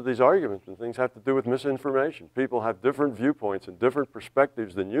most of these arguments and things have to do with misinformation. People have different viewpoints and different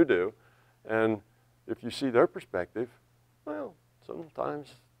perspectives than you do, and if you see their perspective, well,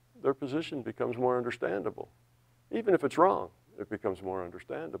 sometimes their position becomes more understandable. Even if it's wrong, it becomes more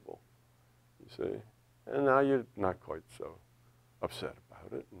understandable, you see. And now you're not quite so upset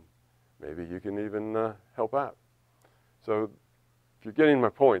about it, and maybe you can even help out. So if you're getting my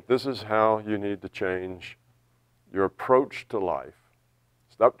point, this is how you need to change your approach to life.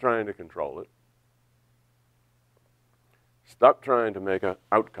 Stop trying to control it. Stop trying to make an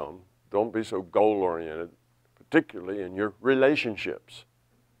outcome. Don't be so goal-oriented, particularly in your relationships.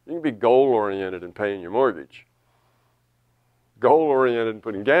 You can be goal-oriented in paying your mortgage, goal-oriented in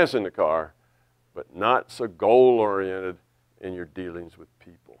putting gas in the car, but not so goal-oriented in your dealings with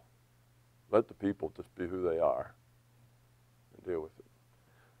people. Let the people just be who they are and deal with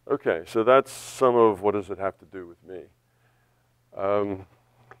it. Okay, so that's some of what does it have to do with me.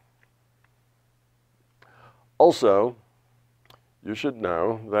 Also, you should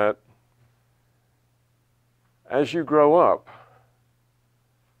know that as you grow up,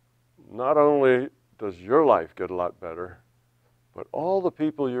 not only does your life get a lot better, but all the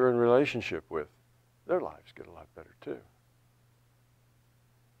people you're in relationship with, their lives get a lot better too.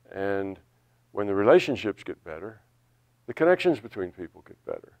 And when the relationships get better, the connections between people get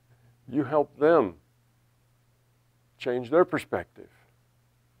better. You help them change their perspective.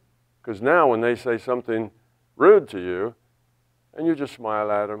 Because now when they say something rude to you, and you just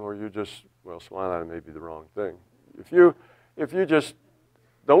smile at them, or you just, well, smile at them may be the wrong thing. If you just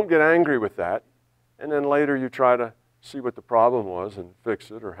don't get angry with that, and then later you try to see what the problem was and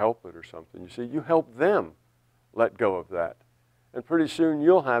fix it or help it or something, you see, you help them let go of that. And pretty soon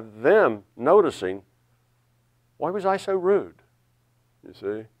you'll have them noticing, why was I so rude? You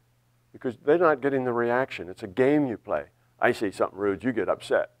see? Because they're not getting the reaction. It's a game you play. I say something rude, you get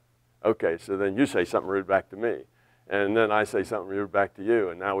upset. Okay, so then you say something rude back to me. And then I say something rude back to you,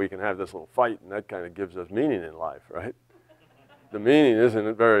 and now we can have this little fight, and that kind of gives us meaning in life, right? The meaning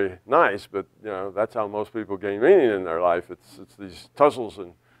isn't very nice, but you know, that's how most people gain meaning in their life. It's these tussles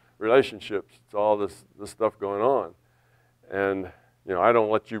and relationships. It's all this stuff going on. And you know, I don't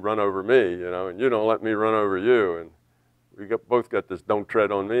let you run over me, you know, and you don't let me run over you. And we both got this don't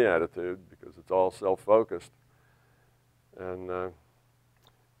tread on me attitude because it's all self-focused. And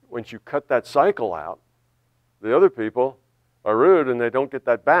once you cut that cycle out, the other people are rude and they don't get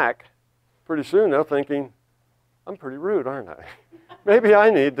that back, pretty soon they're thinking, I'm pretty rude, aren't I? Maybe I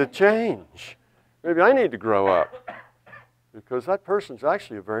need to change. Maybe I need to grow up. Because that person's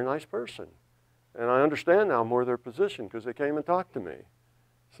actually a very nice person. And I understand now more their position because they came and talked to me.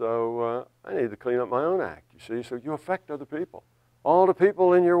 So I need to clean up my own act, you see. So you affect other people. All the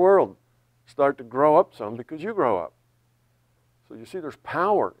people in your world start to grow up some because you grow up. So you see there's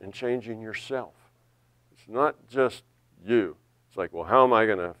power in changing yourself. It's not just you. It's like, well, how am I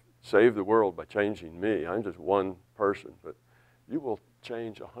going to save the world by changing me? I'm just one person. But you will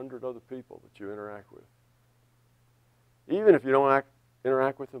change 100 other people that you interact with. Even if you don't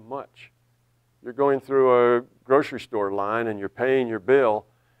interact with them much. You're going through a grocery store line and you're paying your bill.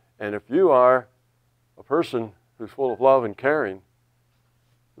 And if you are a person who's full of love and caring,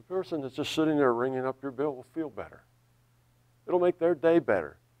 the person that's just sitting there ringing up your bill will feel better. It'll make their day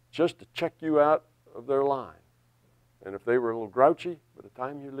better just to check you out of their line. And if they were a little grouchy by the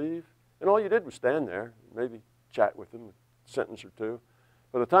time you leave, and all you did was stand there, maybe chat with them a sentence or two,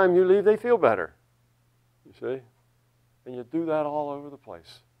 by the time you leave, they feel better, you see? And you do that all over the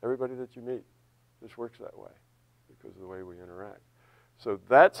place. Everybody that you meet just works that way because of the way we interact. So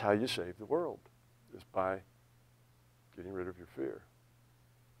that's how you save the world, is by getting rid of your fear.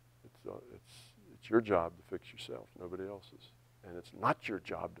 It's your job to fix yourself, nobody else's. And it's not your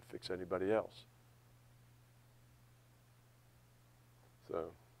job to fix anybody else. So,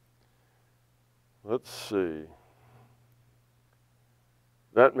 let's see.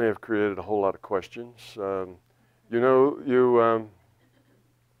 That may have created a whole lot of questions. You know,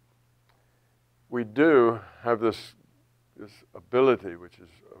 we do have this ability, which is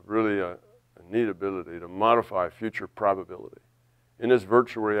really a neat ability, to modify future probability. In this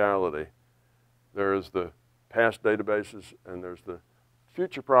virtual reality, there is the past databases and there's the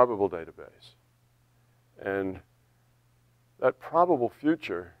future probable database. And that probable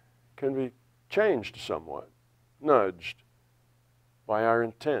future can be changed somewhat, nudged by our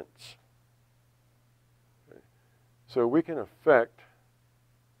intents. Okay. So we can affect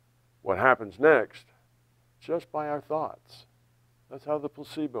what happens next just by our thoughts. That's how the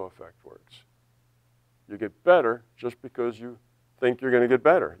placebo effect works. You get better just because you think you're going to get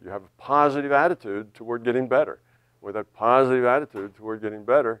better. You have a positive attitude toward getting better. With that positive attitude toward getting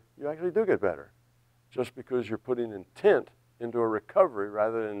better, you actually do get better. Just because you're putting intent into a recovery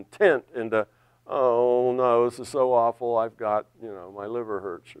rather than intent into, oh no, this is so awful, I've got, you know, my liver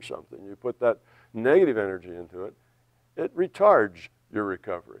hurts or something. You put that negative energy into it, it retards your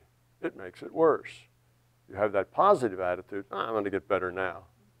recovery. It makes it worse. You have that positive attitude, oh, I'm going to get better now.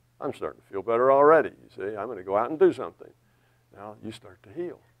 I'm starting to feel better already, you see. I'm going to go out and do something. Now you start to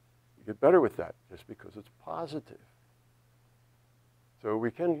heal. You get better with that just because it's positive. So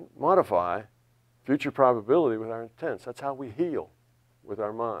we can modify future probability with our intents. That's how we heal with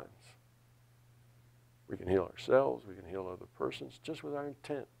our minds. We can heal ourselves, we can heal other persons just with our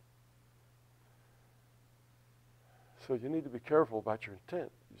intent. So you need to be careful about your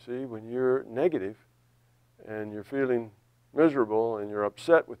intent. You see, when you're negative and you're feeling miserable and you're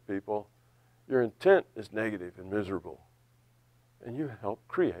upset with people, your intent is negative and miserable. And you help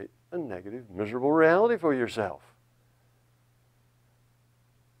create a negative, miserable reality for yourself.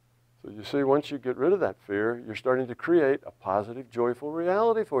 So you see, once you get rid of that fear, you're starting to create a positive, joyful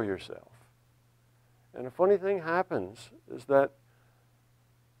reality for yourself. And a funny thing happens is that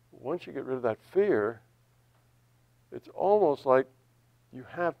once you get rid of that fear, it's almost like you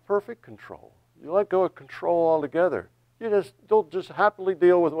have perfect control. You let go of control altogether. You'll just happily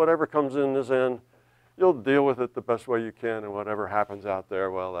deal with whatever comes in this end. You'll deal with it the best way you can, and whatever happens out there,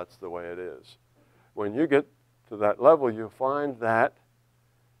 well, that's the way it is. When you get to that level, you'll find that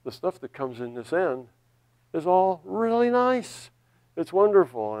the stuff that comes in this end is all really nice. It's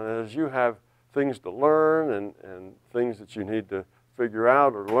wonderful, and as you have things to learn and things that you need to figure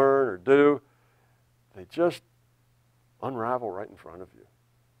out or learn or do, they just unravel right in front of you.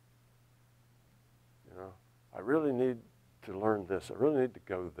 You know, I really need to learn this. I really need to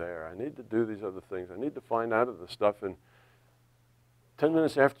go there. I need to do these other things. I need to find out of the stuff. And 10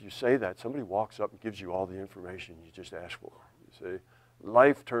 minutes after you say that, somebody walks up and gives you all the information you just asked for. You see,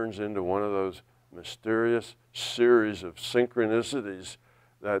 life turns into one of those mysterious series of synchronicities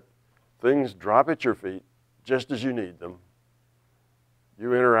that things drop at your feet just as you need them.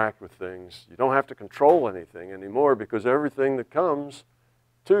 You interact with things. You don't have to control anything anymore because everything that comes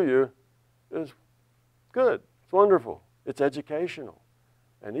to you is good. It's wonderful. It's educational.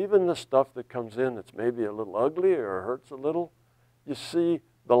 And even the stuff that comes in that's maybe a little ugly or hurts a little, you see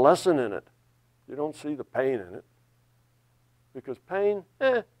the lesson in it. You don't see the pain in it. Because pain,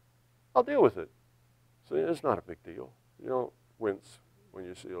 I'll deal with it. See, it's not a big deal. You don't wince when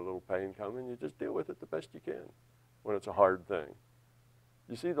you see a little pain coming. You just deal with it the best you can when it's a hard thing.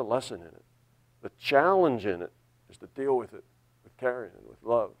 You see the lesson in it. The challenge in it is to deal with it with caring and with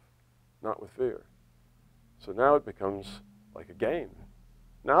love, not with fear. So now it becomes like a game.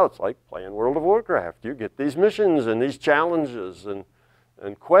 Now it's like playing World of Warcraft. You get these missions and these challenges and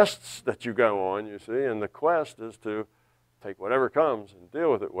quests that you go on, you see, and the quest is to take whatever comes and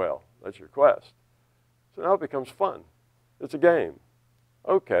deal with it well. That's your quest. So now it becomes fun. It's a game.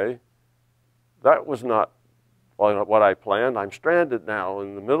 Okay, that was not what I planned. I'm stranded now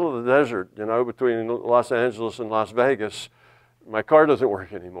in the middle of the desert, you know, between Los Angeles and Las Vegas. My car doesn't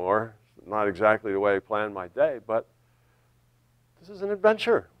work anymore. Not exactly the way I planned my day, but this is an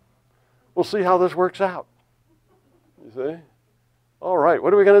adventure. We'll see how this works out. You see? All right,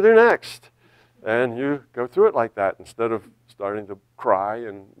 what are we going to do next? And you go through it like that instead of starting to cry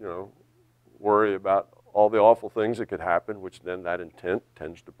and, you know, worry about all the awful things that could happen, which then that intent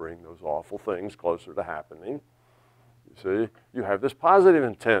tends to bring those awful things closer to happening. You see? You have this positive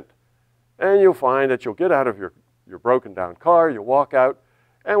intent, and you'll find that you'll get out of your broken down car, you'll walk out,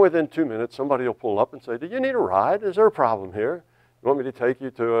 and within 2 minutes, somebody will pull up and say, do you need a ride? Is there a problem here? You want me to take you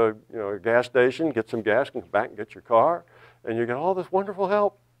to a gas station, get some gas, and come back and get your car? And you get all this wonderful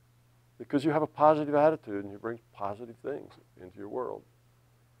help because you have a positive attitude and you bring positive things into your world.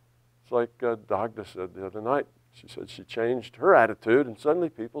 It's like Dagda said the other night. She said she changed her attitude and suddenly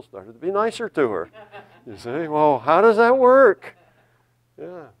people started to be nicer to her. You see, well, how does that work?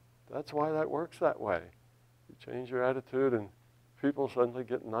 Yeah, that's why that works that way. You change your attitude and people suddenly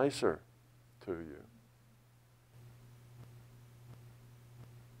get nicer to you.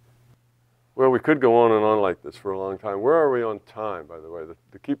 Well, we could go on and on like this for a long time. Where are we on time, by the way?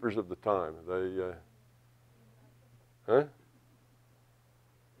 The keepers of the time, they, huh?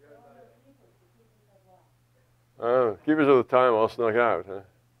 Oh, keepers of the time all snuck out, huh?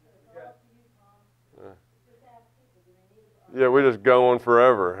 Yeah, we just go on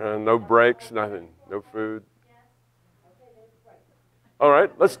forever. No breaks, nothing, no food. All right,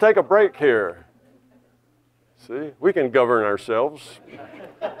 let's take a break here. See, we can govern ourselves.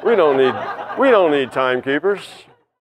 We don't need timekeepers.